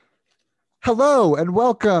Hello and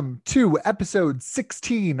welcome to episode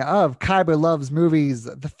 16 of Kyber Loves Movies,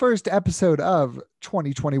 the first episode of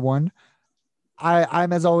 2021.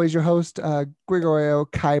 I'm, as always, your host, Gregorio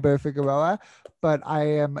Kyber Figueroa, but I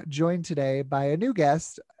am joined today by a new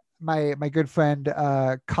guest, my good friend,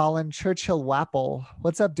 Colin Churchill Wapple.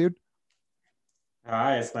 What's up, dude?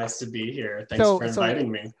 Hi, it's nice to be here. Thanks So, for so,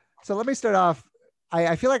 inviting me. so let me start off.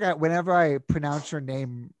 I feel like whenever I pronounce your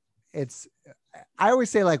name, it's I always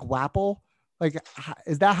say like Wapple. Like,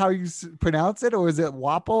 is that how you pronounce it, or is it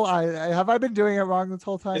Wapple? Have I been doing it wrong this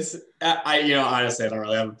whole time? Honestly, I don't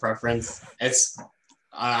really have a preference.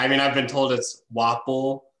 I've been told it's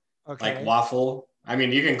waffle, like Okay. waffle. I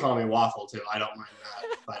mean, you can call me waffle too. I don't mind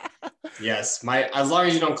that. But yes, as long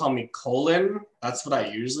as you don't call me colon, that's what I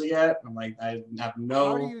usually get. I'm like, I have How do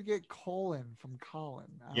no, you get colon from Colin?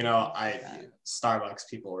 I you don't know, get I that. Starbucks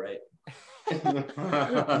people, right?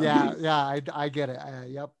 Yeah, I get it.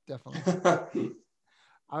 Yep, definitely.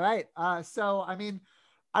 All right. So I mean,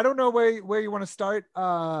 I don't know where you want to start.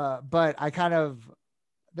 But I kind of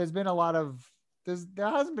there's been a lot of there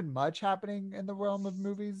hasn't been much happening in the realm of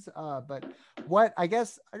movies. But I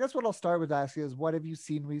guess what I'll start with asking is what have you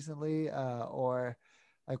seen recently? Or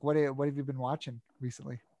like what have you been watching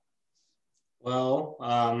recently? Well,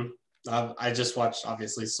 I just watched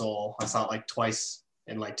obviously Soul. I saw it like twice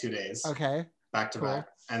in like 2 days, Okay, back to cool. back,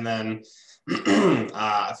 and then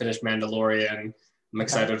I finished Mandalorian. I'm Okay,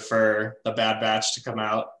 excited for the Bad Batch to come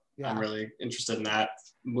out. I'm yeah. really interested in that.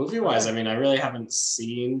 Movie wise, Okay. I mean, I really haven't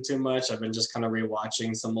seen too much. I've been just kind of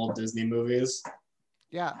rewatching some old Disney movies.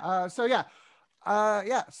 Yeah. So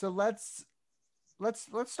let's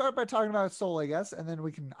start by talking about Soul, I guess, and then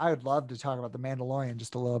I would love to talk about the Mandalorian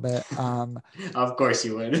just a little bit. Of course,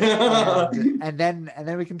 you would. And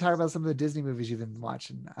then we can talk about some of the Disney movies you've been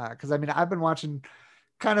watching. Because I mean, I've been watching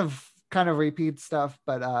kind of repeat stuff,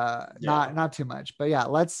 but Yeah. not too much. But yeah,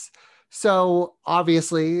 let's. So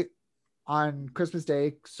obviously, on Christmas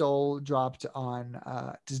Day, Soul dropped on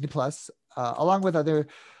Disney Plus, along with other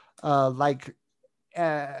like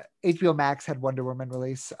HBO Max had Wonder Woman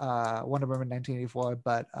release, Wonder Woman 1984.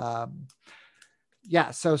 But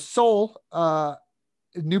yeah, so Soul,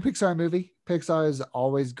 new Pixar movie. Pixar is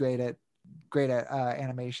always great at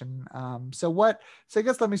animation. So I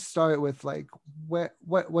guess let me start with like what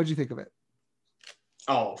did you think of it?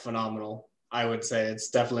 Oh, phenomenal. I would say it's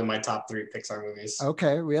definitely my top three Pixar movies.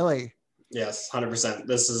 Okay, really? Yes, 100%.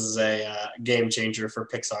 This is a game changer for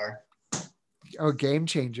Pixar. Oh, game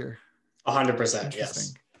changer. 100%, Interesting.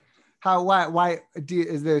 yes.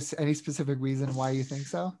 Is there any specific reason why you think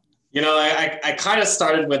so? I kind of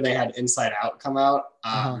started when they had Inside Out come out.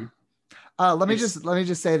 Uh-huh. Let me It's just let me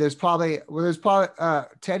just say there's probably to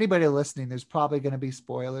anybody listening, there's probably going to be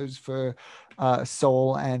spoilers for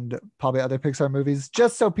Soul and probably other Pixar movies,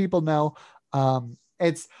 just so people know.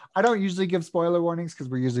 It's I don't usually give spoiler warnings because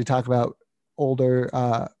we usually talk about older,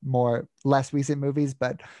 more less recent movies,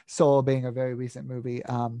 but Soul being a very recent movie,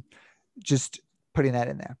 just putting that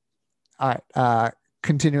in there. All right.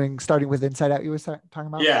 Continuing, starting with Inside Out, you were talking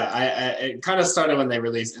about. yeah, it kind of started when they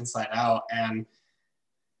released Inside Out, and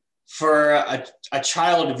for a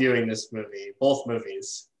child viewing this movie, both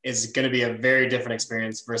movies, is going to be a very different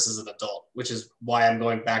experience versus an adult, which is why I'm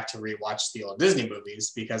going back to rewatch the old Disney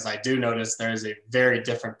movies, because I do notice there's a very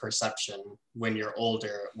different perception when you're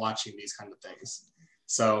older watching these kind of things.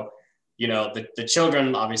 So, the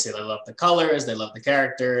children, obviously, they love the colors, they love the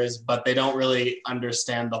characters, but they don't really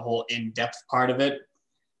understand the whole in-depth part of it.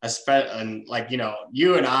 And like,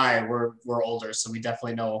 you and I, we're older, so we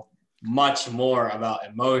definitely know much more about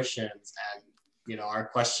emotions and our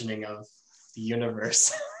questioning of the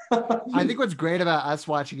universe. I think what's great about us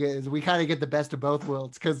watching it is we kind of get the best of both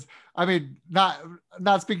worlds. Because I mean, not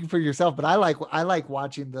speaking for yourself, but I like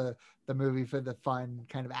watching the movie for the fun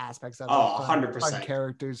kind of aspects of it, Oh, fun 100%.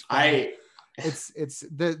 characters, fun. I It's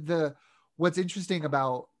the what's interesting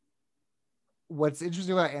about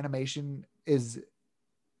animation is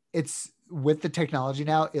it's with the technology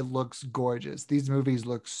now, it looks gorgeous. These movies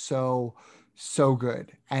look so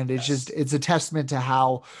good, and Yes. it's a testament to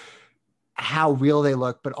how real they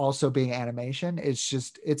look, but also being animation.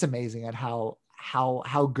 It's amazing at how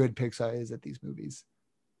good Pixar is at these movies.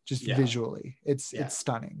 Just Yeah. visually, it's Yeah.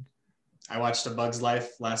 stunning. I watched A Bug's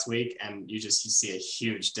Life last week, and you see a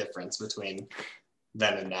huge difference between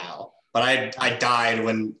then and now. But I died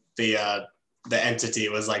when the entity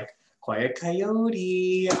was like, Quiet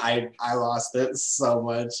Coyote. I lost it so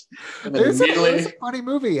much. And then It was a immediately funny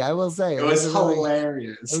movie, I will say. it It was was it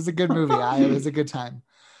hilarious. was a good movie. It was a good time.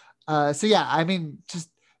 So yeah, I mean, just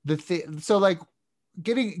so like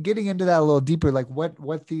getting into that a little deeper, like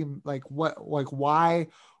what theme, like what, like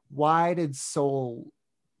why did Soul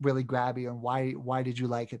really grab you, and why did you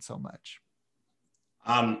like it so much?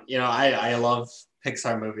 I love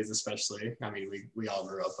Pixar movies, especially. I mean, we all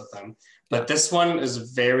grew up with them, but this one is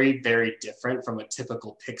very, very different from a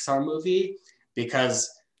typical Pixar movie because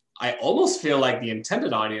I almost feel like the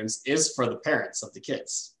intended audience is for the parents of the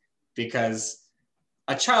kids, because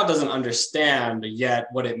a child doesn't understand yet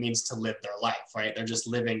what it means to live their life, right? They're just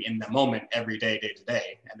living in the moment every day, day to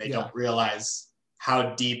day, and they don't realize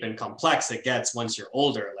how deep and complex it gets once you're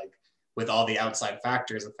older, like with all the outside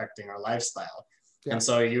factors affecting our lifestyle. Yeah. And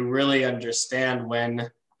so you really understand when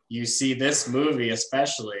you see this movie,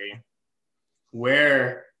 especially,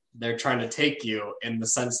 where they're trying to take you, in the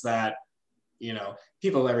sense that,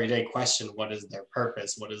 people every day question what is their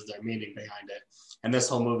purpose, what is their meaning behind it. And this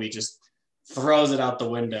whole movie just throws it out the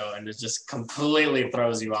window, and it just completely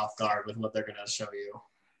throws you off guard with what they're going to show you.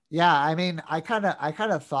 Yeah, I mean, I kind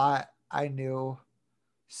of thought I knew.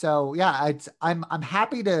 So yeah, I'm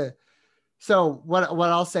happy to. So what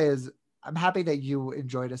I'll say is, I'm happy that you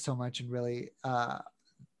enjoyed it so much and really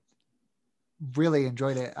really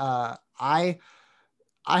enjoyed it. I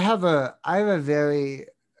have a very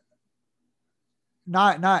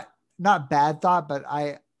not bad thought, but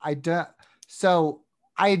I don't. So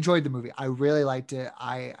I enjoyed the movie. I really liked it.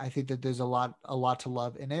 I think that there's a lot to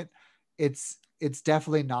love in it. It's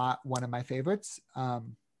definitely not one of my favorites.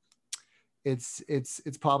 It's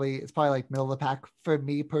probably like middle of the pack for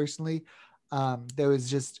me personally. There was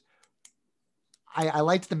just, I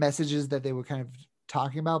liked the messages that they were kind of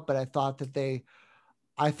talking about, but I thought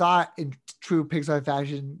in true Pixar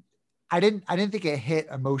fashion, I didn't think it hit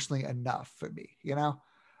emotionally enough for me.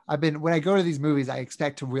 When I go to these movies, I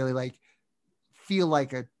expect to really like feel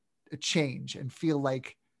like a change and feel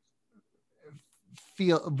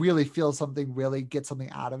something, really get something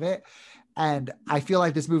out of it. And I feel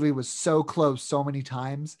like this movie was so close so many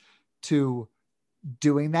times to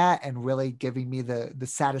doing that and really giving me the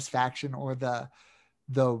satisfaction or the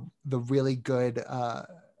really good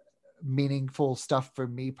meaningful stuff for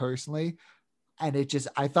me personally. And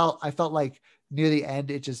I felt like near the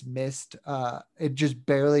end it just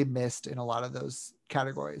barely missed in a lot of those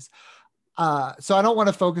categories. So I don't want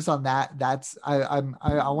to focus on that. I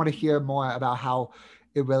want to hear more about how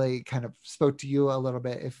it really kind of spoke to you a little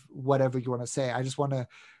bit, if whatever you want to say. I just want to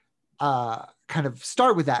kind of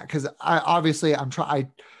start with that, because on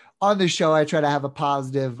this show I try to have a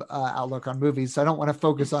positive outlook on movies, so I don't want to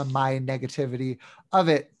focus on my negativity of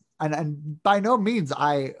it. And by no means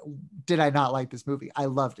I not like this movie. I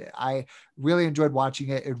loved it. I really enjoyed watching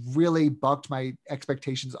it. It really bucked my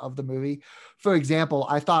expectations of the movie. For example,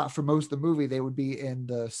 I thought for most of the movie they would be in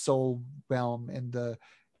the soul realm, they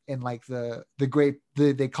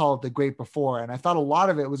call it the great before, and I thought a lot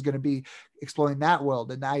of it was going to be exploring that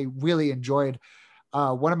world, and I really enjoyed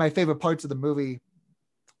one of my favorite parts of the movie.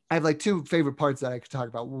 I have like two favorite parts that I could talk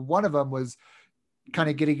about. One of them was kind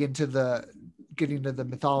of getting into the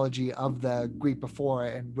mythology of the Great Before,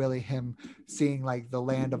 and really him seeing like the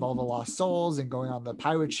land of all the lost souls and going on the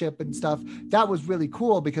pirate ship and stuff. That was really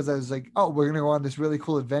cool, because I was like, oh, we're going to go on this really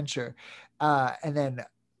cool adventure. But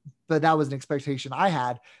that was an expectation I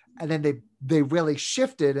had. And then they really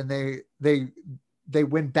shifted, and they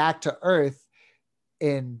went back to Earth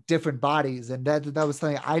in different bodies. And that was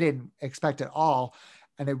something I didn't expect at all.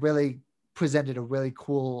 And it really presented a really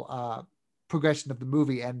cool progression of the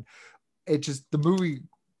movie. And the movie,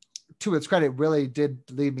 to its credit, really did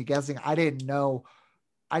leave me guessing. I didn't know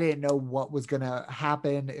what was going to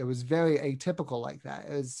happen. It was very atypical like that.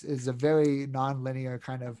 It was a very non-linear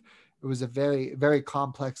kind of, it was a very, very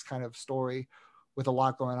complex kind of story with a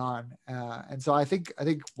lot going on. And so I think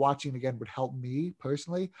watching again would help me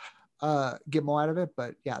personally get more out of it.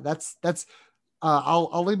 But yeah, that's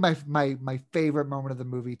I'll leave my favorite moment of the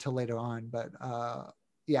movie till later on. But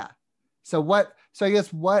yeah. So I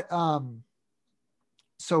guess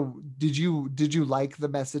so did you like the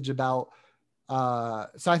message about,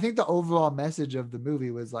 so I think the overall message of the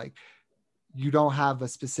movie was like, you don't have a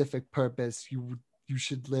specific purpose. You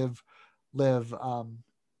should live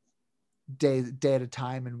day at a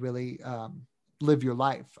time and really live your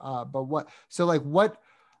life. But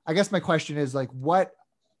I guess my question is like, what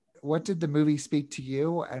did the movie speak to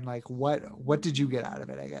you, and like what did you get out of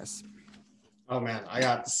it, I guess? Oh man, I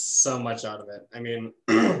got so much out of it. I mean,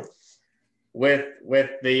 with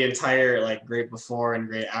the entire like Great Before and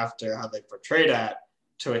Great After, how they portray that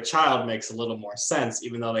to a child makes a little more sense,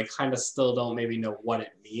 even though they kind of still don't maybe know what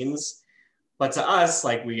it means. But to us,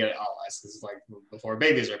 like, we get it, oh, this is like before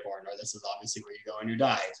babies are born, or this is obviously where you go and you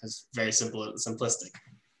die. It's very simplistic.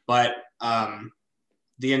 But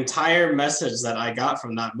the entire message that I got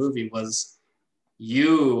from that movie was,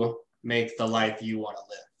 You make the life you want to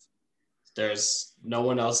live. There's no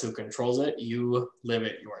one else who controls it. You live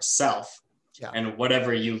it yourself. Yeah. And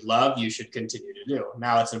whatever you love, you should continue to do.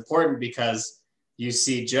 Now, it's important because you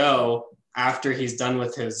see Joe after he's done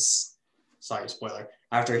with his, sorry, spoiler,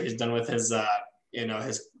 after he's done with his,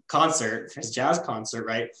 his concert, his jazz concert,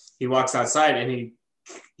 right? He walks outside and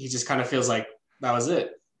he just kind of feels like that was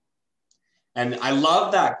it. And I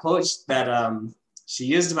love that quote that she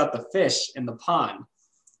used about the fish in the pond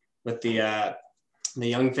with the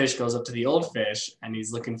young fish goes up to the old fish and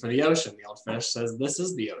he's looking for the ocean. The old fish says, "This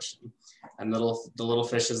is the ocean." And the little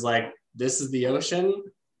fish is like, "This is the ocean.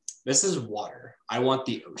 This is water. I want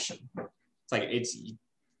the ocean." It's like, it's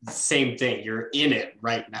the same thing. You're in it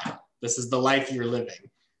right now. This is the life you're living.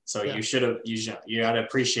 So you got to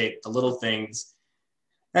appreciate the little things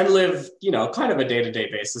and live, kind of a day-to-day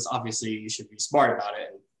basis. Obviously you should be smart about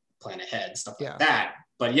it and plan ahead, stuff like that.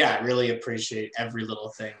 But yeah, really appreciate every little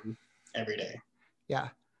thing every day. Yeah.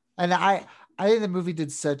 And I think the movie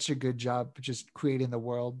did such a good job just creating the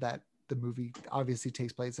world that the movie obviously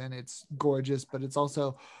takes place in. It's gorgeous, but it's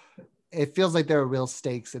also, it feels like there are real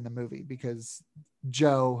stakes in the movie because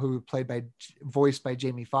Joe, who voiced by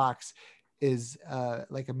Jamie Foxx, is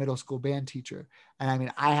like a middle school band teacher. And I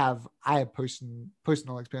mean, I have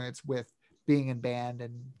personal experience with being in band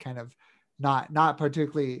and kind of not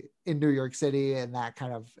particularly in New York City and that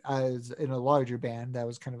kind of as in a larger band, that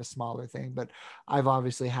was kind of a smaller thing, but I've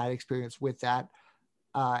obviously had experience with that.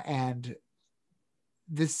 And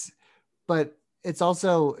this, but it's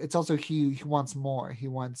also he wants more. He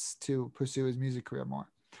wants to pursue his music career more.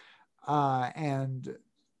 And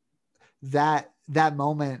that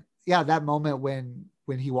moment when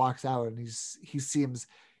he walks out and he seems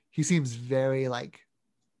very like,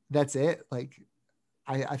 that's it. Like,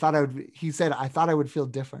 I thought he said, I thought I would feel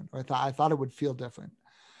different, or I thought it would feel different.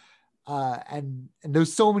 And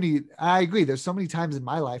there's so many, I agree. There's so many times in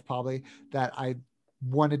my life probably that I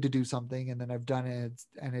wanted to do something and then I've done it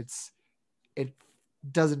and it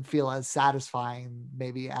doesn't feel as satisfying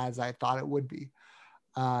maybe as I thought it would be.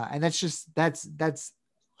 And that's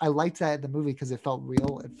I liked that in the movie because it felt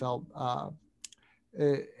real. It felt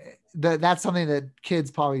that's something that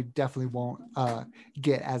kids probably definitely won't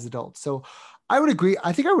get as adults. So I would agree.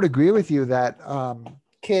 I think I would agree with you that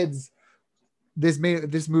kids, this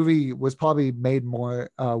movie was probably made more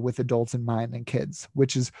with adults in mind than kids,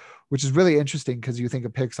 which is really interesting because you think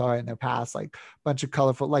of Pixar in their past, like a bunch of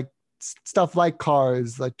colorful, like stuff like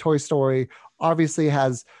Cars, like Toy Story. Obviously,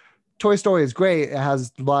 Toy Story is great. It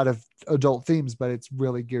has a lot of adult themes, but it's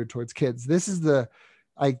really geared towards kids. This is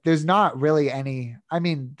there's not really any. I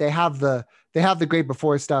mean, they have the Great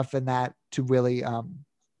Before stuff and that to really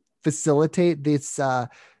facilitate this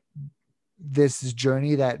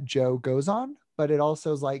journey that Joe goes on, but it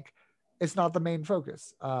also is like, it's not the main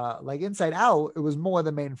focus. Like Inside Out, it was more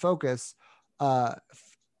the main focus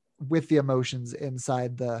with the emotions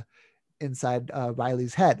inside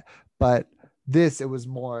Riley's head. But this, it was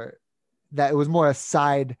more a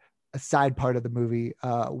side part of the movie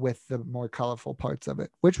with the more colorful parts of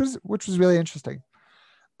it, which was really interesting.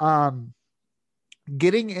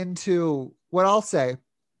 Getting into what I'll say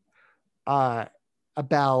about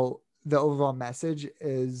the overall message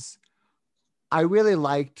is I really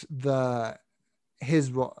liked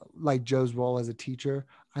his role, like Joe's role as a teacher.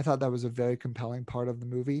 I thought that was a very compelling part of the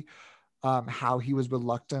movie. How he was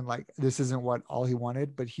reluctant, like this isn't what all he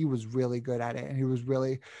wanted, but he was really good at it. And he was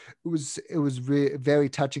really, it was very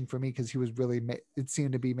touching for me because he was really, it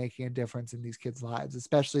seemed to be making a difference in these kids' lives,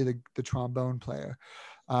 especially the trombone player,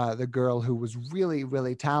 the girl who was really,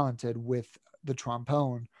 really talented with the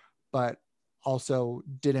trombone, but also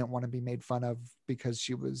didn't want to be made fun of because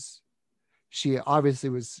she obviously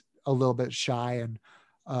was a little bit shy and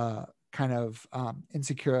kind of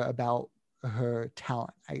insecure about her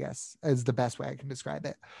talent, I guess is the best way I can describe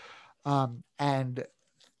it. And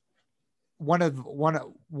one of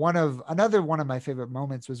my favorite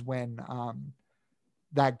moments was when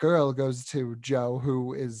that girl goes to Joe,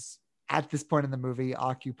 who is at this point in the movie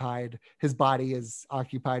his body is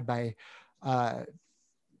occupied by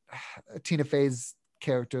Tina Fey's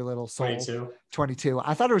character, Little Soul. 22.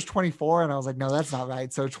 I thought it was 24 and I was like, no, that's not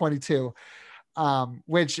right. So 22,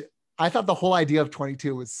 which I thought the whole idea of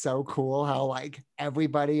 22 was so cool. How like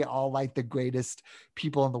everybody, all like the greatest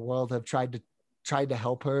people in the world have tried to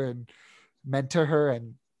help her and mentor her,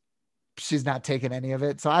 and she's not taking any of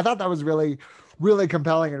it. So I thought that was really, really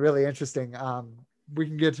compelling and really interesting. We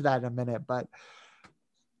can get to that in a minute, but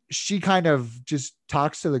she kind of just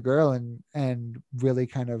talks to the girl and really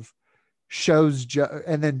kind of shows Joe.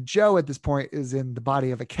 And then Joe at this point is in the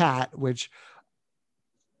body of a cat, which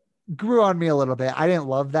grew on me a little bit. I didn't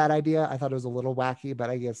love that idea. I thought it was a little wacky, but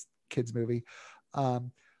I guess kids movie.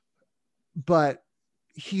 Um, but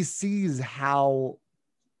he sees how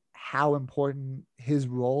important his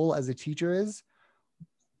role as a teacher is,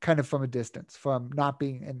 kind of from a distance, from not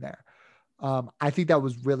being in there. I think that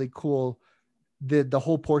was really cool. The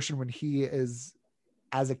whole portion when he is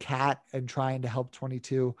as a cat and trying to help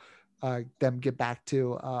 22 them get back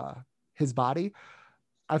to his body.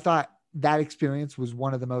 I thought that experience was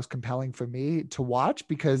one of the most compelling for me to watch,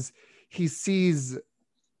 because he sees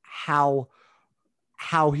how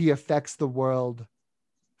he affects the world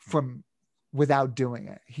from without doing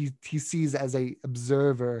it. He sees as a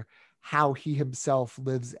observer how he himself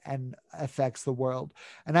lives and affects the world.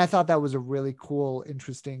 And I thought that was a really cool,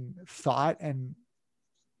 interesting thought and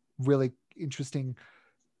really interesting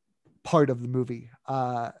part of the movie.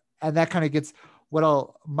 And that kind of gets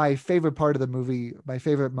my favorite part of the movie, my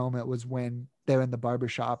favorite moment was when they're in the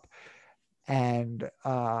barbershop and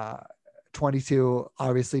 22,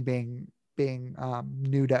 obviously being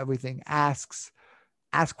new to everything, asks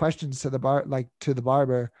questions to the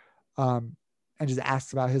barber, and just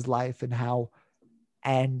asks about his life and how,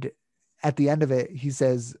 and at the end of it, he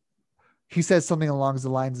says something along the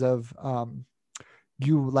lines of,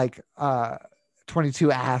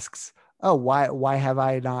 22 asks, oh, why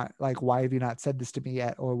have you not said this to me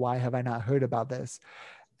yet? Or why have I not heard about this?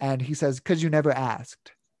 And he says, because you never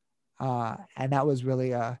asked. And that was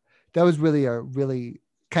really a really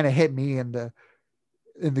kind of hit me in the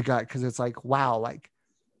gut. Cause it's like, wow, like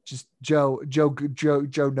just Joe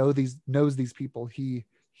knows these people.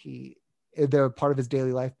 They're a part of his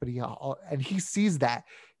daily life, but he sees that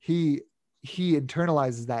he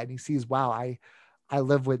internalizes that, and he sees, wow, I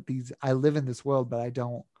live in this world, but I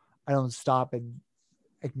don't stop and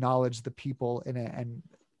acknowledge the people in it and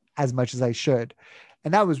as much as I should.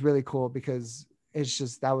 And that was really cool, because it's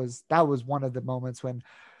just, that was one of the moments when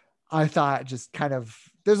I thought just kind of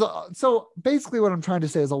so basically what I'm trying to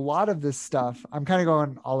say is a lot of this stuff, I'm kind of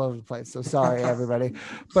going all over the place. So sorry, everybody.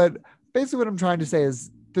 But basically what I'm trying to say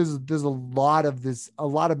is there's a lot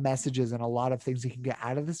of messages and a lot of things you can get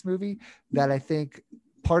out of this movie that I think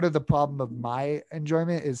part of the problem of my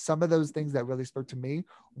enjoyment is some of those things that really spoke to me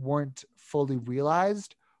weren't fully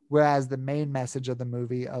realized. Whereas the main message of the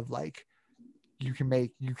movie of like, you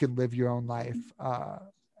can live your own life.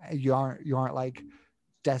 You aren't like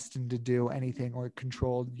destined to do anything or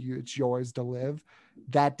controlled. It's yours to live.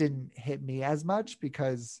 That didn't hit me as much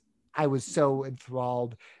because I was so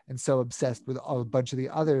enthralled and so obsessed with a bunch of the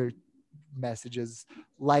other messages,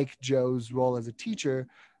 like Joe's role as a teacher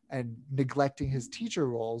and neglecting his teacher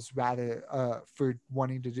roles rather for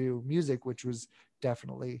wanting to do music, which was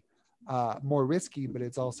definitely more risky, but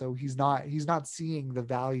it's also, he's not seeing the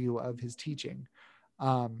value of his teaching.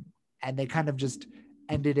 And they kind of just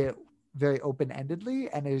ended it very open-endedly,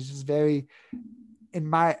 and it was just very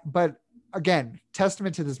but again,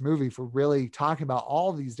 testament to this movie for really talking about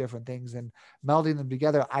all these different things and melding them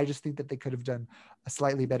together. I just think that they could have done a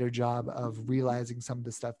slightly better job of realizing some of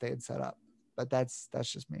the stuff they had set up, but that's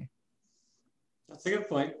just me. That's a good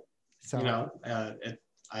point. So,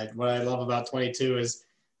 what I love about 22 is,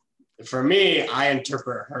 for me, I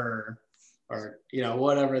interpret her, or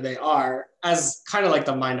whatever they are, as kind of like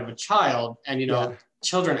the mind of a child. And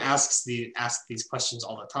children ask these questions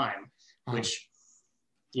all the time, which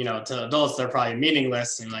to adults they're probably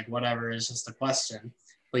meaningless and like whatever, is just a question.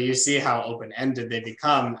 But you see how open-ended they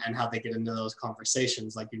become and how they get into those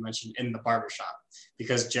conversations, like you mentioned in the barbershop,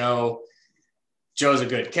 because Joe's a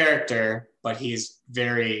good character, but he's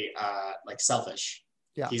very selfish.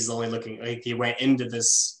 Yeah. He's only looking, like, he went into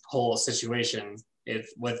this whole situation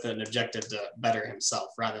with an objective to better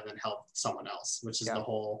himself rather than help someone else, which is the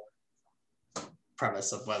whole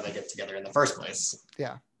premise of why they get together in the first place.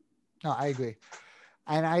 Yeah, no, I agree.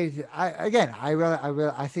 And I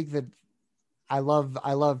think that I love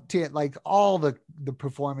like all the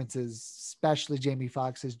performances, especially Jamie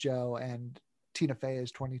Foxx as Joe and Tina Fey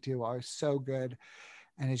as 22 are so good.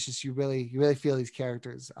 And it's just, you really feel these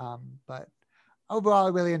characters. But overall, I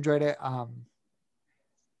really enjoyed it.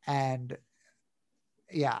 And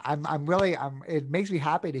yeah, it makes me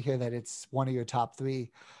happy to hear that it's one of your top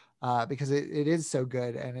three, because it is so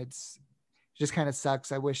good, and it's just kind of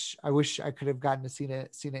sucks. I wish I could have gotten to seen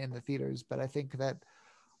it in the theaters, but I think that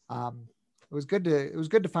it was good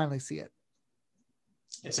to finally see it.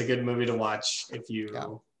 It's a good movie to watch if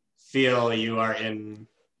you feel you are in,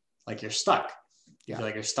 like, you're stuck. You feel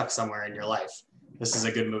like you're stuck somewhere in your life. This is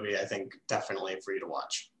a good movie, I think, definitely for you to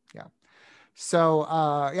watch. Yeah. So,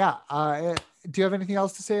 do you have anything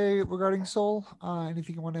else to say regarding Soul?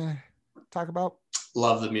 Anything you want to talk about?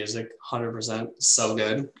 Love the music, 100%. So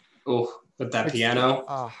good. Oh, with that It's, piano.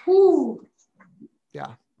 uh, Woo.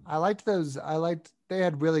 yeah, I liked those. They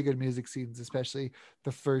had really good music scenes, especially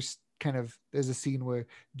the first kind of, there's a scene where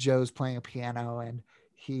Joe's playing a piano and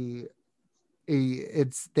he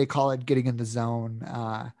they call it getting in the zone,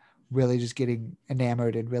 really just getting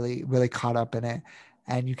enamored and really, really caught up in it.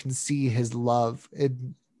 And you can see his love.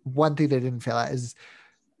 One thing that didn't fail at is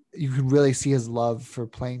you can really see his love for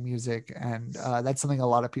playing music. And that's something a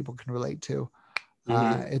lot of people can relate to.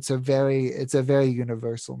 Mm-hmm. It's a very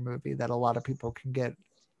universal movie that a lot of people can get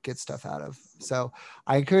stuff out of. So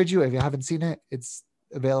I encourage you, if you haven't seen it, it's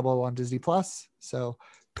available on Disney Plus. So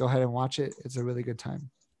go ahead and watch it. It's a really good time.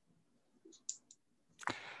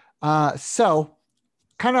 So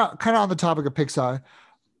kind of on the topic of Pixar,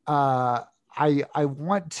 I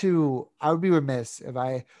would be remiss if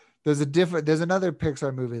there's another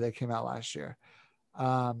Pixar movie that came out last year.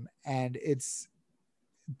 And it's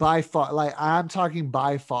by far, like I'm talking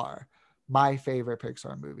by far, my favorite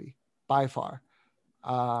Pixar movie by far.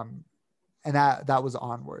 And that was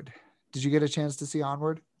Onward. Did you get a chance to see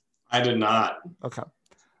Onward? I did not. Okay.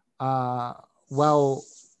 Well,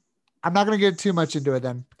 I'm not going to get too much into it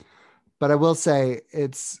then, but I will say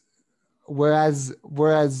it's whereas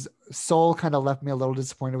Soul kind of left me a little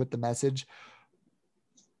disappointed with the message.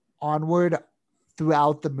 Onward,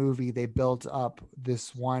 throughout the movie, they kind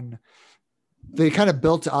of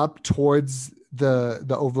built up towards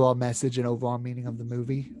the overall message and overall meaning of the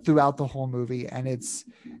movie throughout the whole movie. And it's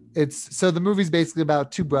so the movie's basically about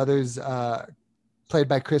two brothers, played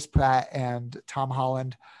by Chris Pratt and Tom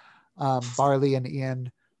Holland, Barley and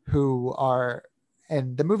Ian,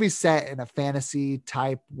 and the movie's set in a fantasy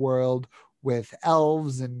type world with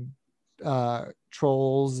elves and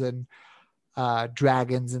trolls and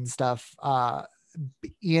dragons and stuff.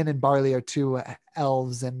 Ian and Barley are two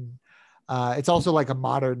elves, and it's also like a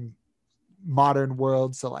modern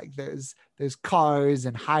world. So like there's cars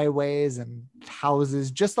and highways and houses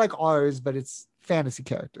just like ours, but it's fantasy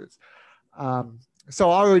characters. So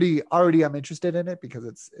already I'm interested in it because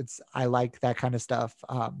it's I like that kind of stuff.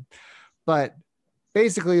 But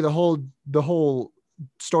basically the whole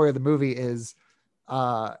story of the movie is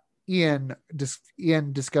Ian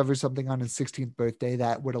discovers something on his 16th birthday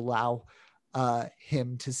that would allow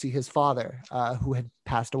him to see his father, who had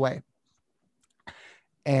passed away.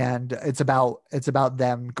 And it's about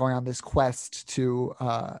them going on this quest to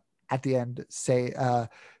at the end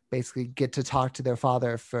basically get to talk to their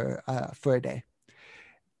father for a day.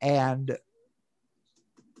 And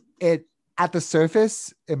it, at the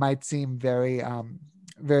surface, it might seem very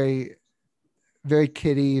very very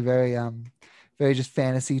kiddie, very just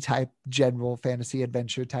fantasy type, general fantasy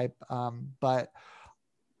adventure type, but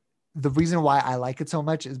the reason why I like it so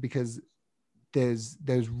much is because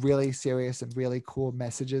there's really serious and really cool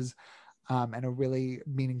messages, and a really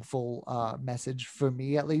meaningful message, for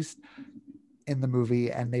me at least, in the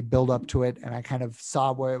movie, and they build up to it, and I kind of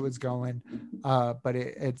saw where it was going, but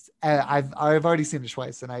I've already seen it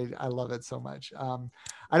twice, and I love it so much.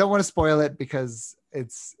 I don't want to spoil it because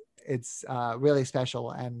it's really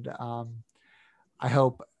special, and I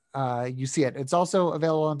hope you see it. It's also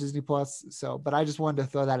available on Disney Plus. So, but I just wanted to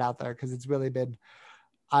throw that out there because it's really been,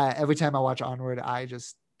 every time I watch Onward,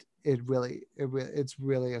 it's really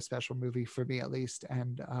a special movie for me, at least.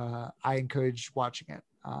 And I encourage watching it.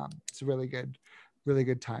 It's a really good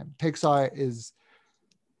time. Pixar is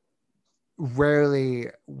rarely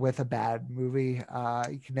with a bad movie.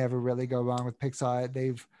 You can never really go wrong with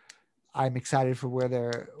Pixar. I'm excited for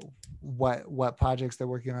what projects they're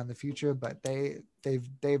working on in the future, but they've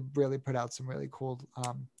really put out some really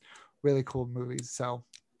cool movies. So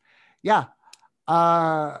yeah.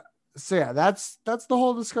 That's the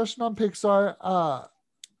whole discussion on Pixar.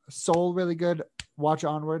 Soul, really good. Watch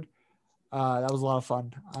Onward. That was a lot of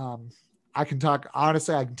fun. I can talk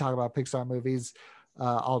about Pixar movies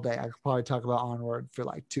all day. I could probably talk about Onward for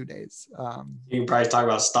like 2 days. You can probably talk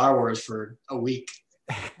about Star Wars for a week.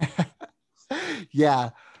 Yeah.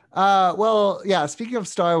 Well, yeah. Speaking of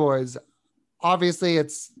Star Wars, obviously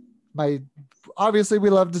we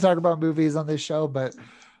love to talk about movies on this show, but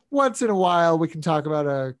once in a while we can talk about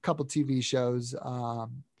a couple TV shows.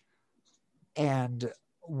 And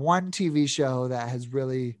one TV show that has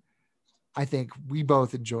really, I think we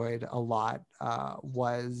both enjoyed a lot,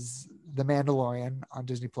 was The Mandalorian on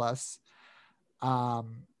Disney Plus.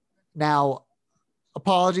 Now,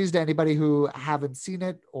 apologies to anybody who haven't seen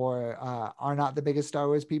it or are not the biggest Star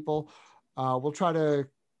Wars people. We'll try to,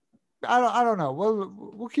 I don't know.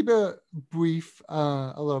 We'll keep it brief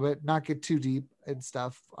a little bit, not get too deep and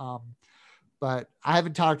stuff. But I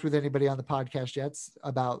haven't talked with anybody on the podcast yet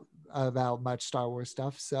about much Star Wars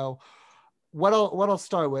stuff. So what I'll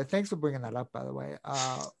start with. Thanks for bringing that up, by the way.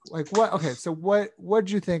 Like what? Okay, so what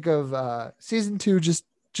did you think of season 2?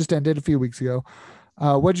 Just ended a few weeks ago.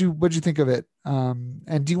 What'd you think of it?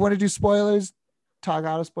 And do you want to do spoilers? Talk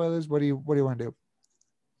out of spoilers. What do you want to do?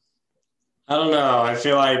 I don't know. I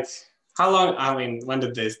feel like how long? I mean, when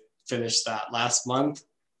did they finish that? Last month?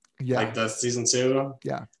 Yeah, Like the season 2?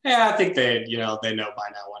 yeah, Yeah, I think they know by now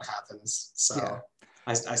what happens. So yeah.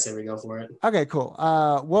 I say we go for it. Okay, cool.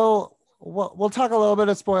 We'll talk a little bit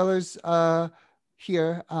of spoilers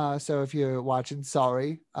here. So if you're watching,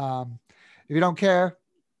 sorry. If you don't care,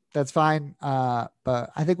 that's fine.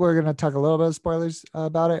 But I think we're gonna talk a little bit of spoilers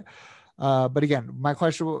about it. But again, my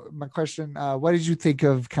question, what did you think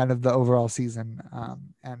of kind of the overall season,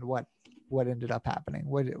 and what ended up happening?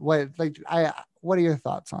 What are your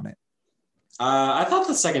thoughts on it? I thought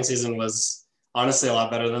the second season was honestly a lot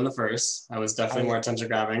better than the first. I was definitely more attention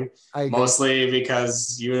grabbing, mostly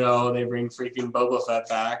because they bring freaking Boba Fett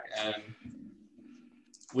back, and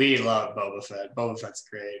we love Boba Fett. Boba Fett's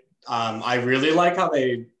great. I really like how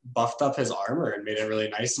they buffed up his armor and made it really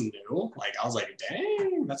nice and new. Like I was like,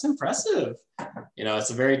 dang, that's impressive. It's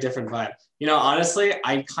a very different vibe. Honestly,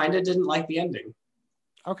 I kind of didn't like the ending.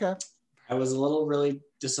 Okay. I was a little really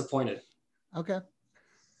disappointed. Okay.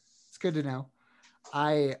 It's good to know.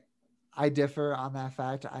 I differ on that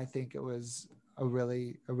fact. I think it was a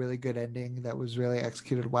really good ending that was really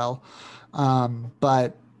executed well.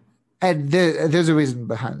 But there's a reason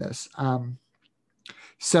behind this.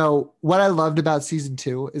 So what I loved about season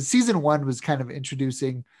 2 is season 1 was kind of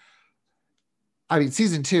introducing. I mean,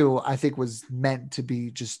 season 2, I think, was meant to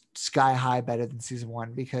be just sky high better than season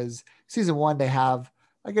 1, because season 1, they have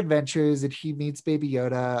like adventures and he meets Baby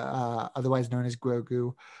Yoda, otherwise known as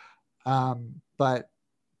Grogu. And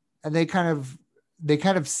they kind of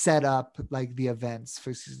set up like the events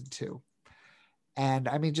for season 2. And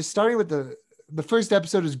I mean, just starting with the first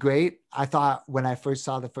episode is great. I thought when I first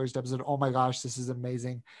saw the first episode, oh my gosh, this is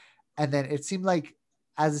amazing. And then it seemed like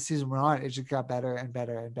as the season went on, it just got better and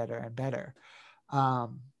better and better and better.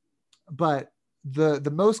 But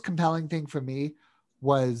the most compelling thing for me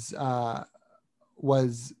was the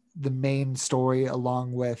main story,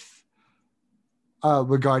 along with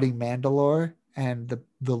regarding Mandalore and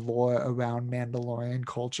the lore around Mandalorian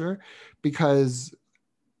culture, because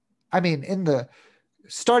I mean,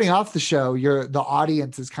 starting off the show, the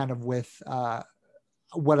audience is kind of with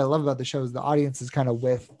what I love about the show is the audience is kind of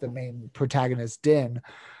with the main protagonist, Din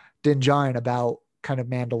Djarin, about kind of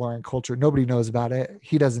Mandalorian culture. Nobody knows about it.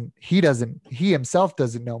 He himself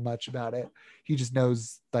doesn't know much about it. He just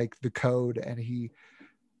knows like the code, and he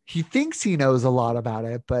thinks he knows a lot about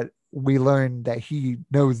it, but we learn that he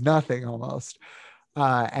knows nothing almost.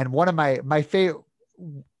 And one of my favorite,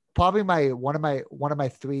 probably one of my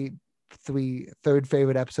third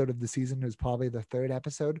favorite episode of the season is probably the third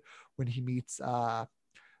episode, when he meets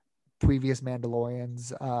previous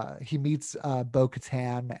Mandalorians. He meets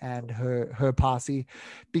Bo-Katan and her posse,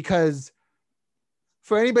 because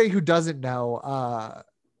for anybody who doesn't know,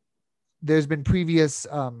 there's been previous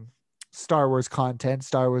Star Wars content,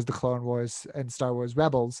 Star Wars The Clone Wars and Star Wars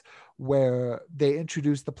Rebels, where they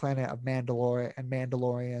introduced the planet of Mandalore and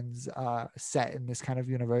Mandalorians set in this kind of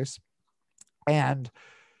universe. And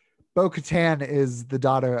Bo-Katan is the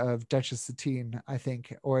daughter of Duchess Satine, I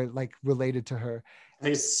think, or like related to her. I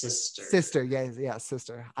think it's sister. Sister, yeah,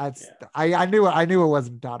 sister. I knew it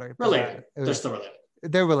wasn't daughter. Related. They're still related.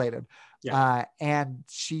 They're related. Yeah.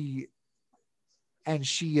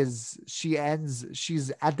 She's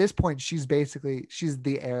at this point, she's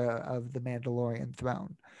the heir of the Mandalorian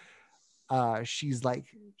throne. She's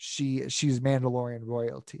Mandalorian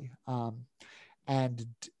royalty. And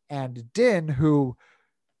Din, who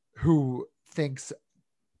thinks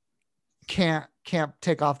can't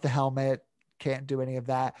take off the helmet, can't do any of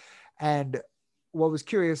that. And what was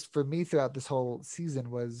curious for me throughout this whole season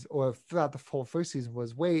throughout the whole first season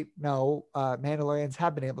was, wait, no, Mandalorians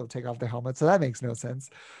have been able to take off their helmets, so that makes no sense.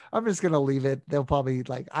 I'm just gonna leave it. They'll probably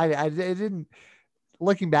like I didn't,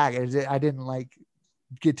 looking back, I didn't like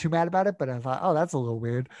get too mad about it, but I thought, oh, that's a little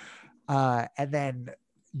weird. And then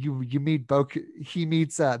you meet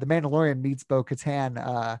the Mandalorian meets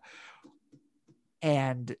Bo-Katan,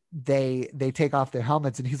 and they take off their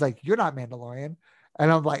helmets, and he's like, you're not Mandalorian. And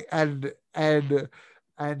I'm like, and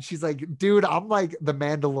she's like, dude, I'm like the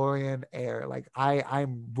Mandalorian heir. Like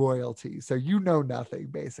I'm royalty. So you know nothing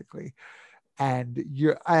basically. And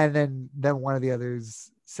then one of the others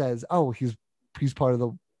says, oh, he's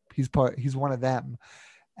one of them.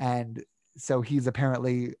 And so he's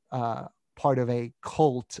apparently part of a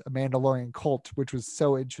Mandalorian cult, which was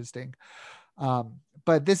so interesting.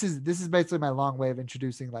 But this is basically my long way of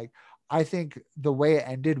introducing, like, I think the way it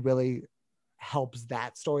ended really helps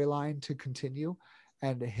that storyline to continue,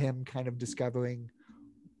 and him kind of discovering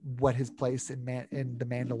what his place in the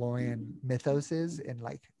Mandalorian mythos is, and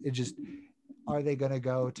like it just, are they gonna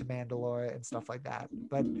go to Mandalore and stuff like that.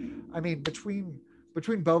 But I mean, between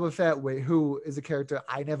Boba Fett, who is a character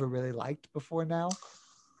I never really liked before now,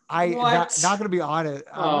 not gonna be honest.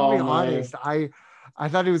 I'm gonna be honest. I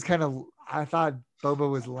thought he was kind of. I thought Boba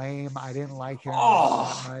was lame. I didn't like him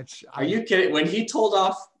that much. Are you kidding? When he told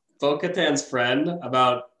off Bo-Katan's friend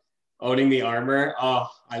about owning the armor,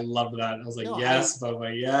 I loved that. I was like, yes,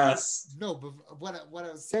 Boba, yes. No, but what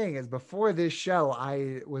I was saying is, before this show,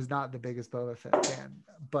 I was not the biggest Boba Fett fan,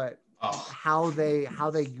 but how they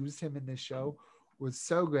used him in this show was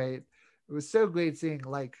so great. It was so great seeing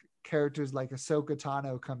like characters like Ahsoka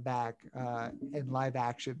Tano come back in live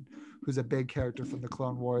action, who's a big character from the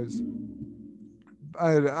Clone Wars.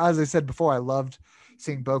 As I said before, I loved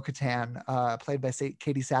seeing Bo-Katan, played by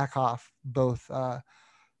Katie Sackhoff, both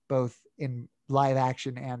in live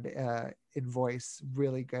action and in voice.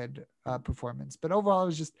 Really good performance. But overall,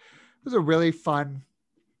 it was a really fun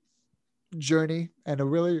journey and a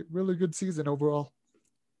really, really good season overall.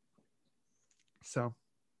 So,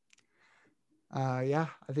 I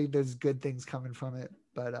think there's good things coming from it.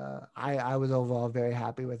 But I was overall very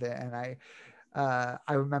happy with it, and I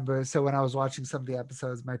remember, so when I was watching some of the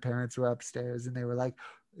episodes, my parents were upstairs and they were like,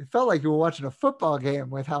 it felt like you were watching a football game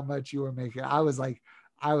with how much you were making. I was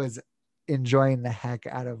enjoying the heck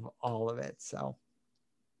out of all of it. So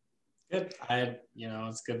good.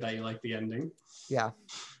 It's good that you like the ending. Yeah.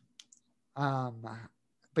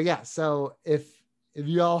 But yeah, so if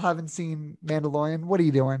you all haven't seen Mandalorian, what are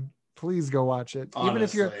you doing? Please go watch it.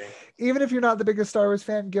 Honestly. Even if you're not the biggest Star Wars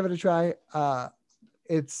fan, give it a try. I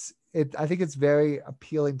think it's very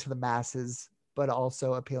appealing to the masses, but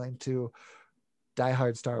also appealing to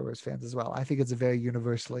diehard Star Wars fans as well. I think it's a very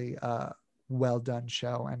universally well done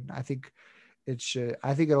show, and I think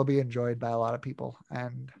it'll be enjoyed by a lot of people.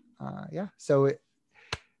 And so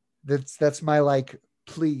that's my like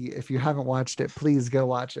plea. If you haven't watched it, please go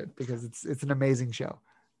watch it, because it's an amazing show.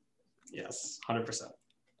 Yes, 100%.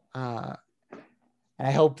 And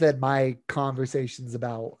I hope that my conversations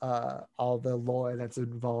about all the lore that's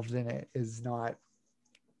involved in it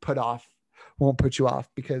won't put you off,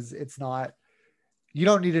 because you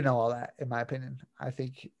don't need to know all that, in my opinion. I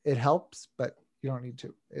think it helps, but you don't need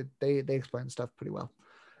to. They explain stuff pretty well.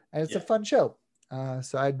 And it's a fun show.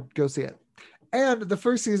 So I'd go see it. And the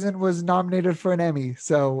first season was nominated for an Emmy.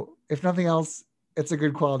 So if nothing else, it's a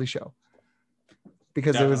good quality show,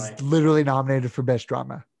 because It was literally nominated for Best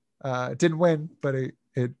Drama. It didn't win, but it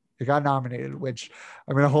got nominated, which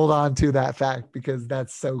I'm going to hold on to that fact, because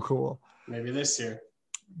that's so cool. Maybe this year.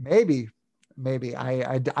 Maybe.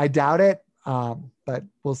 I doubt it, but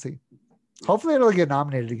we'll see. Hopefully it'll get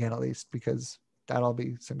nominated again, at least, because that'll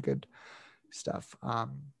be some good stuff.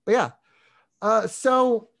 But yeah.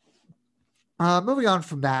 So moving on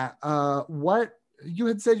from that, what you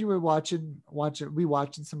had said you were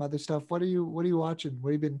rewatching some other stuff. What are you watching?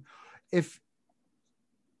 What have you been, if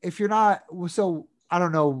you're not, so I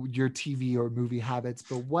don't know your TV or movie habits,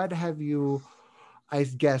 but what have you, I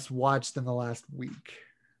guess, watched in the last week?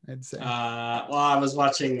 I'd say. Well, I was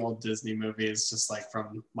watching old Disney movies, just like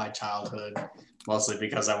from my childhood, mostly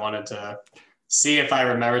because I wanted to see if I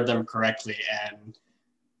remembered them correctly. And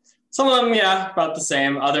some of them, about the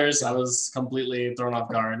same. Others, I was completely thrown off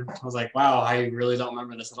guard. I was like, wow, I really don't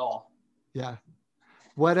remember this at all. Yeah.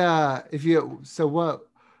 What was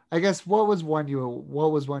one you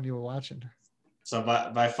were watching? So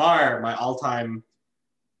by far, my all-time,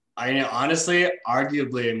 honestly,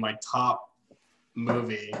 arguably my top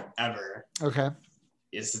movie ever. Okay.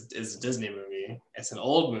 Is a Disney movie. It's an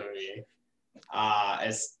old movie.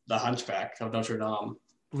 It's The Hunchback of Notre Dame.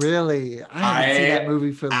 Really? I haven't seen that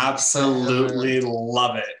movie for absolutely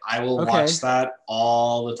love it. I will watch that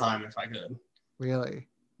all the time if I could. Really?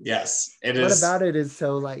 Yes, it is. What about it is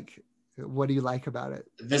so like, what do you like about it?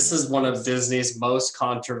 This is one of Disney's most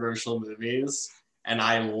controversial movies, and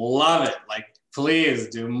I love it. Like, please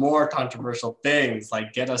do more controversial things.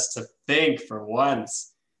 Like, get us to think for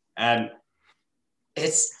once. And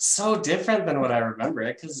it's so different than what I remember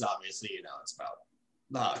it, because obviously, it's about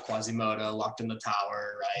Quasimodo locked in the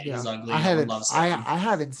tower, right? Yeah. He's ugly. I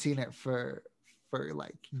haven't seen it for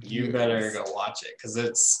like years. You better go watch it, because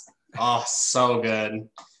it's so good.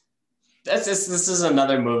 This is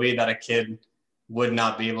another movie that a kid would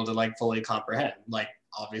not be able to like fully comprehend. Like,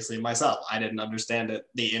 obviously myself, I didn't understand it,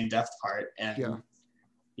 the in-depth part. And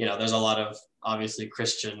there's a lot of obviously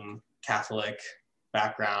Christian Catholic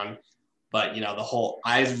background, But you know,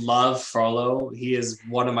 I love Frollo. He is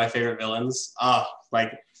one of my favorite villains.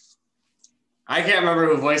 Like I can't remember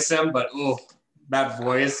who voiced him, but that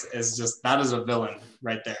voice is that is a villain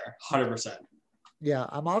right there, 100%. Yeah,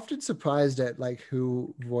 I'm often surprised at like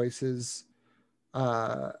who voices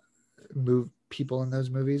move people in those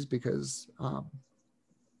movies because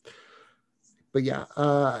but yeah,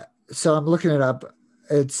 so I'm looking it up.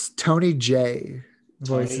 It's Tony J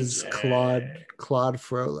Tony voices J. Claude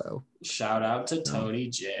Frollo. Shout out to Tony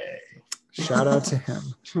J. Shout out to him.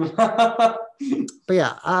 But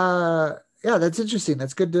yeah, that's interesting.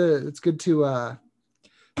 It's good to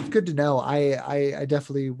know. I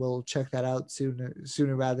definitely will check that out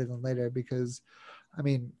sooner rather than later because I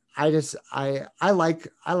mean I like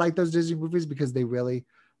those Disney movies because they really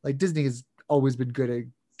like Disney has always been good at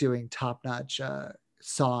doing top-notch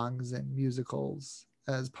songs and musicals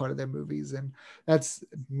as part of their movies, and that's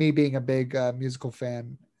me being a big musical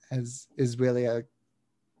fan is really a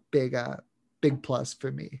big plus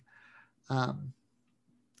for me. But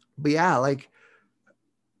yeah, like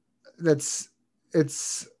that's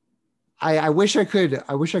it's I wish I could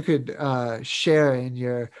share in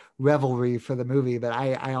your revelry for the movie, but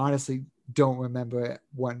I honestly don't remember it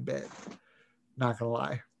one bit. Not gonna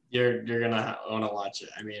lie. You're gonna want to watch it.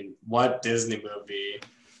 I mean, what Disney movie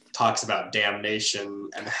talks about damnation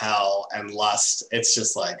and hell and lust? It's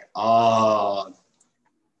just like, oh,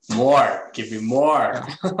 more. Give me more.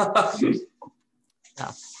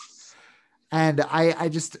 Yeah. And I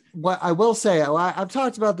just what I will say, I've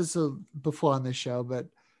talked about this before on this show, but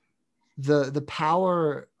the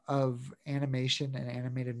power of animation and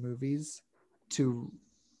animated movies to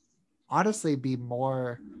honestly be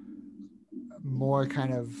more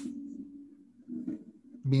kind of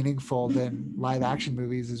meaningful than live action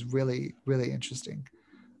movies is really, really interesting.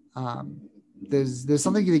 There's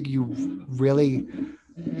something that you really,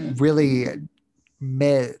 really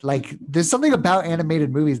like there's something about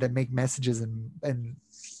animated movies that make messages and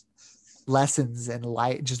lessons and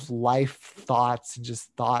just life thoughts and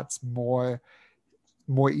just thoughts more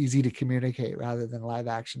easy to communicate rather than live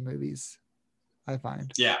action movies, I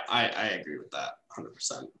find. Yeah, I agree with that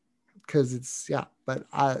 100%. Because it's but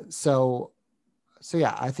so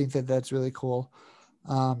yeah, I think that's really cool.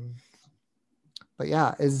 But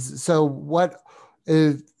yeah, is there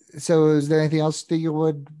anything else that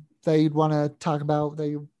you'd want to talk about that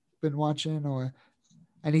you've been watching, or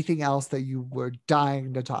anything else that you were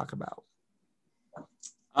dying to talk about?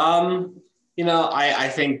 You know, I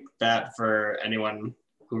think that for anyone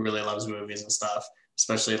who really loves movies and stuff,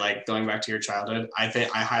 especially like going back to your childhood, I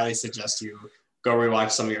highly suggest you go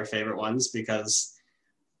rewatch some of your favorite ones because,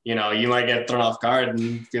 you know, you might get thrown off guard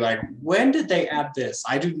and be like, when did they add this?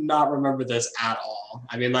 I do not remember this at all.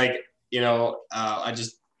 I mean, like, you know, I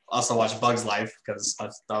just also watched Bug's Life because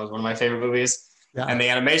that was one of my favorite movies. Yeah. And the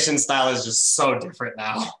animation style is just so different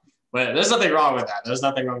now. But there's nothing wrong with that. There's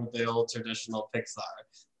nothing wrong with the old traditional Pixar.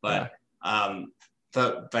 But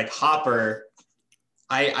like Hopper,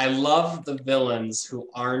 I love the villains who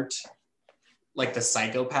aren't like the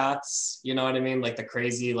psychopaths, you know what I mean? Like the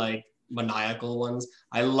crazy, like maniacal ones.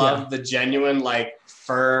 I love the genuine, like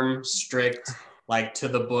firm, strict, like to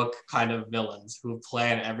the book kind of villains who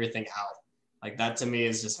plan everything out. Like that to me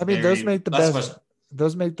is just those make the best.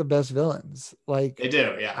 Those make the best villains. Like they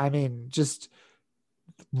do, yeah. I mean, just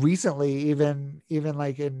recently, even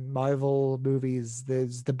like in Marvel movies,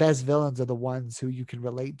 there's the best villains are the ones who you can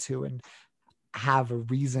relate to and have a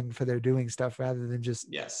reason for their doing stuff rather than just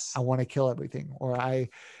I want to kill everything or I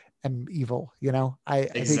am evil. You know, I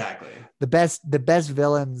think the best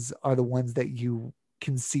villains are the ones that you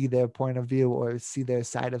can see their point of view or see their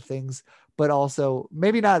side of things, but also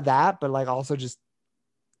maybe not that, but like also just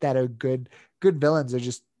that are good villains are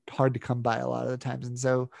just hard to come by a lot of the times. And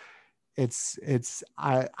so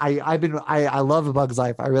I love A Bug's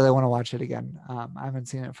Life. I really want to watch it again. I haven't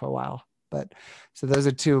seen it for a while, but so those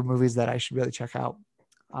are two movies that I should really check out.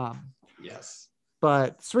 Yes.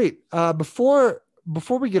 But sweet. Before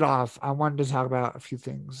we get off, I wanted to talk about a few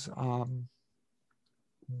things.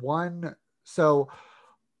 One, so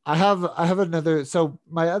I have another. So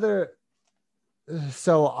my other.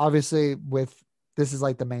 So obviously this is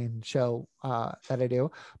like the main show that I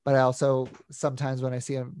do, but I also sometimes when I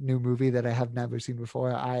see a new movie that I have never seen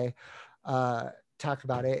before, I talk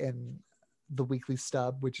about it in the weekly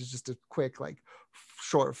stub, which is just a quick like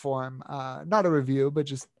short form, not a review, but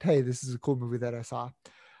just, hey, this is a cool movie that I saw.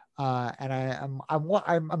 And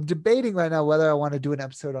I'm debating right now whether I want to do an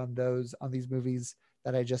episode on these movies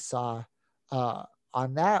that I just saw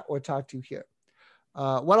on that or talk to you here.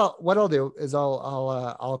 What I'll do is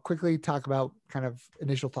I'll quickly talk about kind of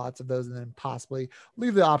initial thoughts of those, and then possibly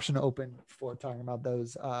leave the option open for talking about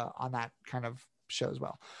those on that kind of show as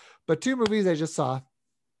well. But two movies I just saw.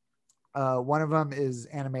 One of them is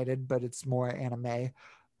animated, but it's more anime,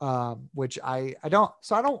 which I don't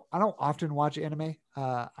often watch anime.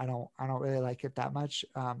 I don't really like it that much.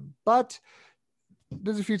 But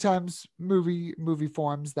there's a few times movie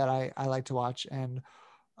forms that I like to watch. And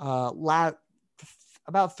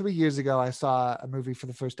about 3 years ago, I saw a movie for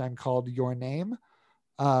the first time called Your Name,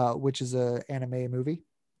 which is a anime movie,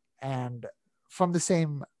 and from the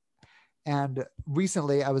same. And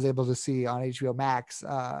recently, I was able to see on HBO Max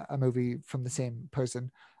a movie from the same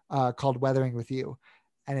person called Weathering with You,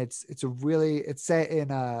 and it's set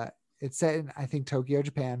in I think Tokyo,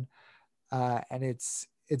 Japan, and it's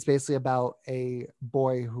basically about a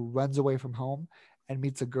boy who runs away from home and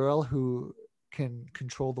meets a girl who can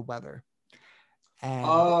control the weather. And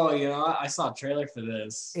Oh, I saw a trailer for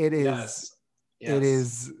this. it is Yes. it Yes.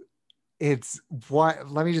 is it's what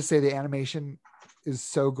let me just say the animation is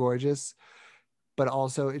so gorgeous, but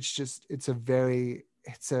also it's a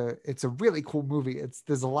really cool movie.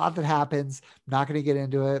 There's a lot that happens. I'm not going to get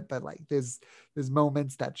into it, but like there's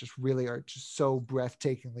moments that just really are just so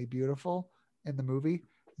breathtakingly beautiful in the movie,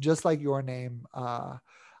 just like Your Name. I'm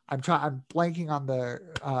blanking on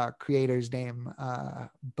the creator's name,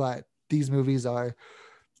 but these movies are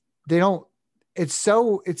they don't it's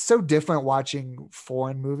so different watching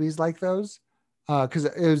foreign movies like those, because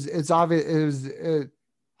it's obvious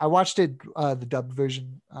I watched it the dubbed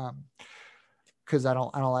version, because I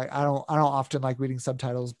don't often like reading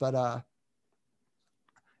subtitles, but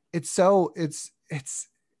it's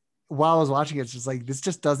while I was watching it, it's just like this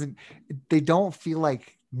just doesn't they don't feel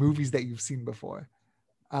like movies that you've seen before.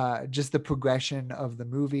 Just the progression of the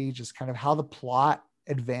movie, just kind of how the plot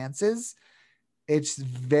advances. It's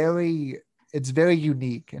very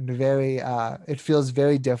unique and very it feels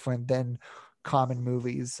very different than common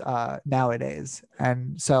movies nowadays.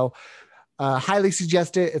 And so highly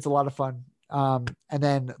suggest it. It's a lot of fun. And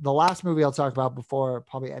then the last movie I'll talk about before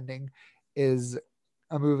probably ending is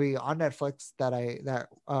a movie on Netflix that I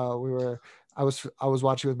was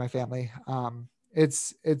watching with my family.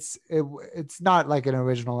 It's not like an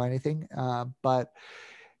original or anything, but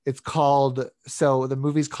the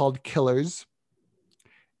movie's called Killers.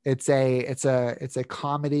 It's a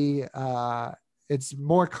comedy. It's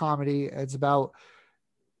more comedy.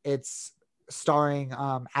 It's starring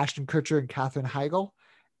Ashton Kutcher and Katherine Heigl.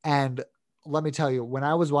 And let me tell you, when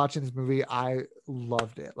I was watching this movie, I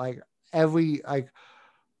loved it. Every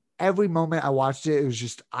moment I watched it, it was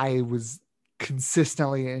just I was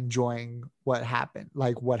consistently enjoying what happened,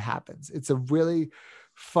 like what happens. It's a really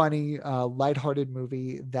funny, lighthearted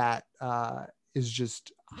movie that is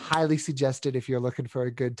just highly suggested if you're looking for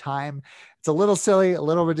a good time. It's a little silly, a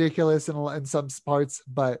little ridiculous in some parts,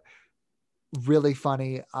 but really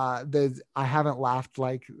funny. I haven't laughed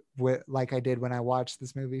like I did when I watched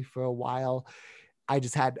this movie for a while. I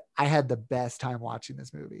had the best time watching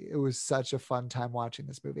this movie. It was such a fun time watching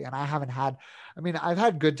this movie. And I've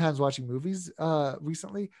had good times watching movies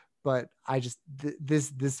recently, but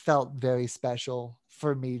this felt very special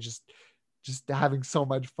for me, just having so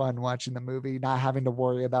much fun watching the movie, not having to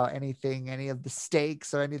worry about any of the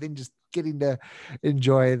stakes or anything, just getting to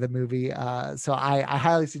enjoy the movie. So I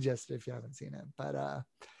highly suggest it if you haven't seen it. But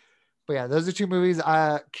yeah, those are two movies.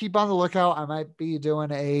 Keep on the lookout. I might be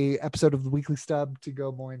doing a episode of the Weekly Stub to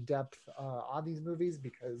go more in depth on these movies,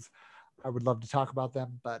 because I would love to talk about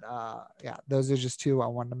them. But yeah, those are just two I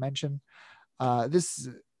wanted to mention. There's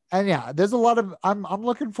a lot of I'm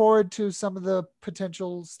looking forward to some of the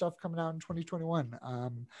potential stuff coming out in 2021.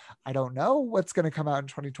 I don't know what's going to come out in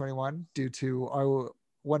 2021 due to our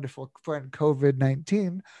wonderful friend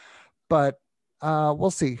COVID-19, but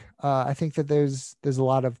we'll see. I think that there's a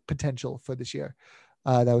lot of potential for this year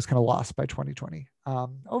that was kind of lost by 2020.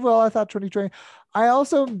 Overall, I thought 2020. I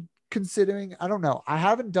also am considering. I don't know. I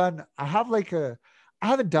haven't done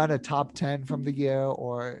a top 10 from the year,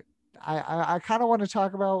 or I kind of want to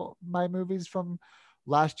talk about my movies from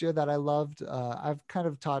last year that I loved. I've kind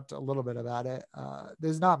of talked a little bit about it.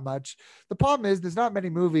 There's not much. The problem is there's not many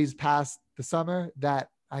movies past the summer that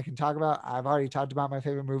I can talk about. I've already talked about my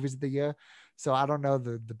favorite movies of the year, so I don't know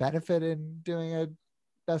the benefit in doing a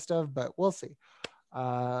best of, but we'll see.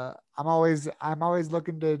 I'm always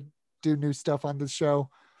looking to do new stuff on this show,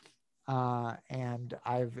 and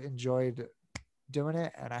I've enjoyed doing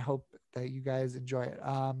it, and I hope that you guys enjoy it.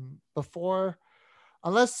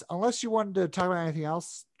 Unless you wanted to talk about anything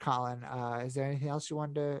else, Colin, is there anything else you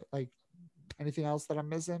wanted to anything else that I'm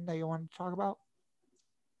missing that you want to talk about?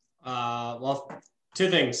 Well, Two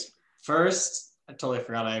things. First, I totally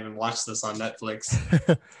forgot I even watched this on Netflix.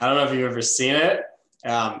 I don't know if you've ever seen it.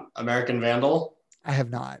 American Vandal. I have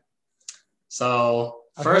not. So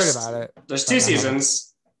I've first, heard about it. there's 2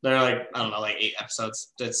 seasons. They're like, I don't know, like 8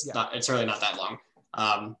 episodes. It's really not that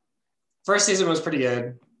long. First season was pretty good.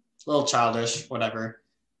 A little childish, whatever.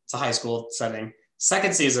 It's a high school setting.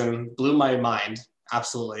 Second season blew my mind.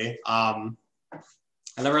 Absolutely. I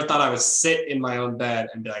never thought I would sit in my own bed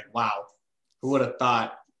and be like, wow, who would have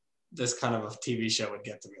thought this kind of a TV show would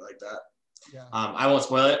get to me like that? Yeah. I won't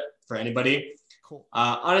spoil it for anybody. Cool.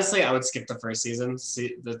 Honestly, I would skip the first season.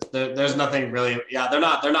 See, there's nothing really. Yeah, they're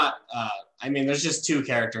not. I mean, there's just 2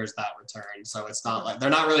 characters that return, so it's not like they're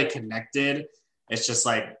not really connected. It's just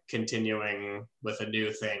like continuing with a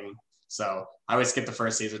new thing. So I would skip the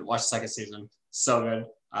first season, watch the second season. So good.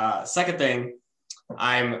 Second thing,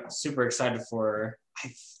 I'm super excited for.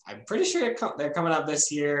 I'm pretty sure they're coming out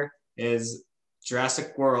this year. Is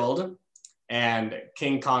Jurassic World and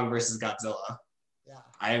King Kong versus Godzilla. Yeah.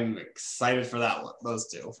 I'm excited for that one. Those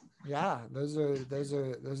 2. Yeah, those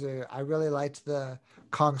are. I really liked the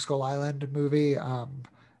Kong Skull Island movie,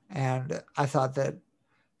 and I thought that.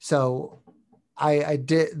 So, I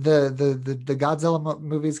did the Godzilla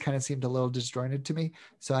movies kind of seemed a little disjointed to me.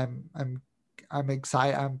 So I'm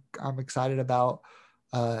excited. I'm excited about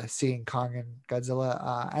seeing Kong and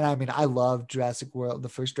Godzilla. And I mean, I love Jurassic World, the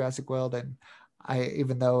first Jurassic World, and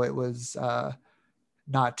even though it was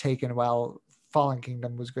not taken well. Fallen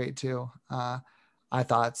Kingdom was great too. I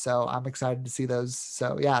thought so. I'm excited to see those.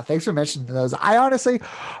 So yeah, thanks for mentioning those.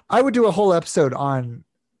 I would do a whole episode on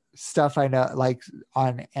stuff I know, like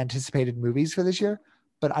on anticipated movies for this year,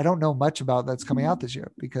 but I don't know much about that's coming out this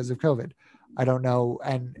year because of COVID. I don't know,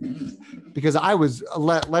 and because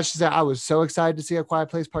let's just say I was so excited to see A Quiet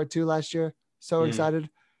Place Part 2 last year, so excited,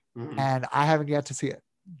 and I haven't yet to see it.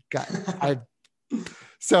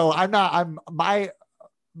 So I'm not.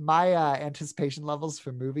 My anticipation levels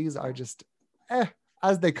for movies are just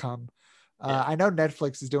as they come. I know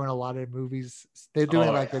Netflix is doing a lot of movies. They're doing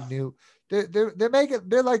a new.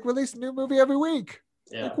 They're like releasing a new movie every week.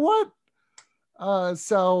 Yeah. Like what?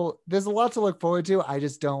 So there's a lot to look forward to. I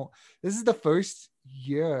just don't. This is the first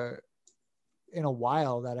year in a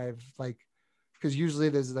while that I've because usually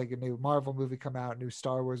there's like a new Marvel movie come out, new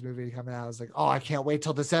Star Wars movie coming out. I was like, oh, I can't wait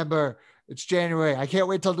till December. It's January. I can't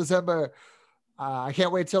wait till December. I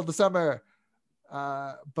can't wait till the summer.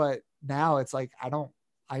 But now it's like, I don't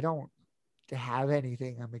have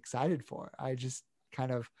anything I'm excited for. I just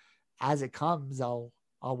kind of, as it comes, I'll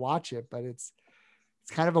watch it, but it's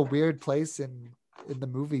kind of a weird place in the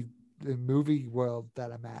movie world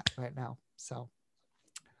that I'm at right now. So,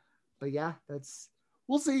 but yeah,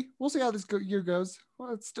 we'll see how this year goes.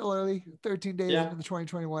 Well, it's still early, 13 days into the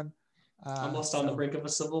 2021. Almost on the brink of a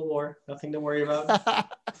civil war. Nothing to worry about.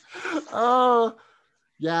 Oh,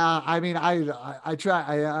 yeah. I mean, I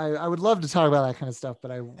try. I would love to talk about that kind of stuff,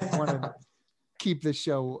 but I want to keep this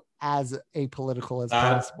show as apolitical as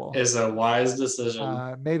possible. Is a wise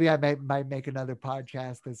decision. Maybe I might make another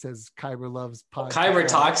podcast that says Kyber loves politics. Kyber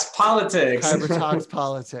talks politics. Kyber talks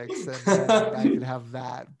politics, and I could have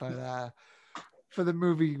that. But for the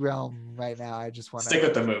movie realm right now, I just want to stick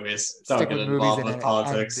with the movies. Don't get involved with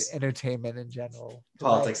politics. And entertainment in general.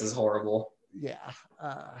 Politics is horrible. Yeah.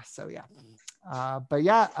 So yeah. But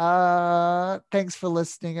yeah. Thanks for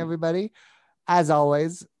listening, everybody. As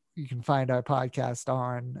always, you can find our podcast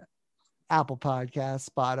on Apple Podcasts,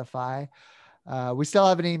 Spotify. We still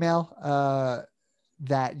have an email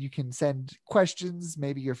that you can send questions,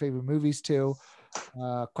 maybe your favorite movies to,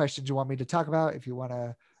 questions you want me to talk about. If you want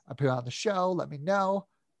to appear on the show, let me know.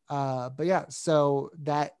 But yeah, so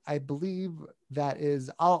that, I believe that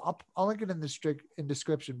is, I'll link it in the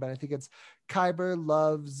description, but I think it's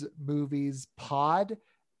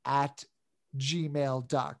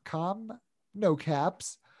kyberlovesmoviespod@gmail.com. No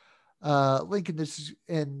caps. Link in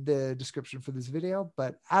the description for this video.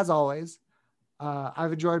 But as always, I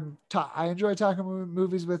enjoy talking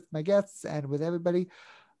movies with my guests and with everybody.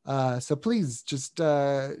 So please just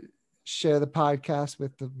share the podcast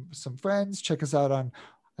with some friends. Check us out on,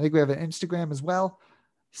 I think we have an Instagram as well.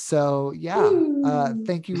 So yeah,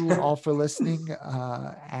 thank you all for listening.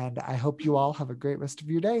 And I hope you all have a great rest of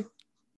your day.